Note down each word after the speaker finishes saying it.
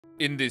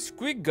In this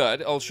quick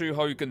guide, I'll show you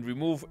how you can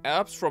remove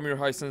apps from your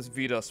Hisense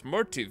VIDAA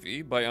Smart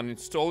TV by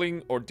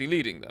uninstalling or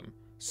deleting them.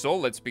 So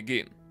let's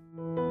begin.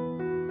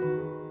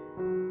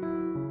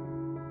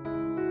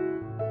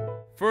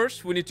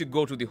 First, we need to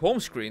go to the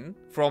home screen.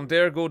 From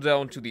there, go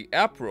down to the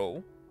app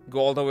row, go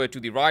all the way to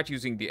the right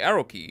using the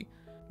arrow key,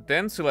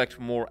 then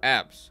select more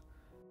apps.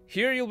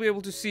 Here you'll be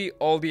able to see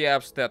all the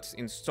apps that's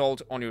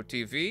installed on your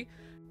TV.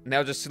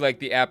 Now just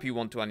select the app you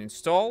want to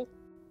uninstall,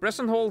 press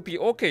and hold the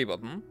OK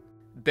button.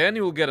 Then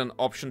you will get an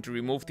option to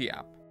remove the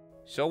app.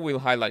 So we'll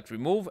highlight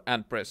remove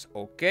and press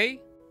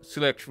OK.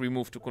 Select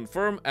remove to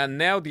confirm, and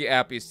now the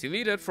app is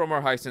deleted from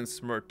our Hisense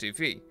Smart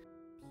TV.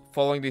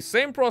 Following the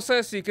same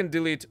process, you can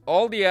delete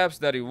all the apps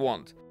that you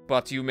want.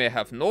 But you may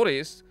have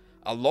noticed,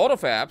 a lot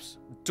of apps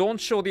don't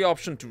show the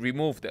option to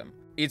remove them.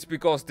 It's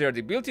because they're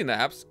the built-in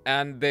apps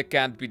and they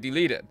can't be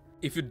deleted.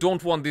 If you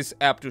don't want this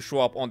app to show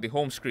up on the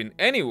home screen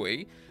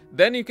anyway,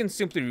 then you can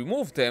simply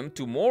remove them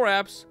to more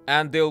apps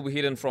and they'll be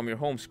hidden from your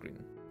home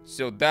screen.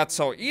 So that's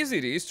how easy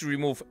it is to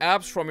remove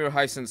apps from your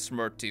Hisense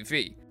Smart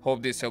TV.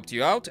 Hope this helped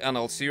you out, and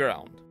I'll see you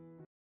around.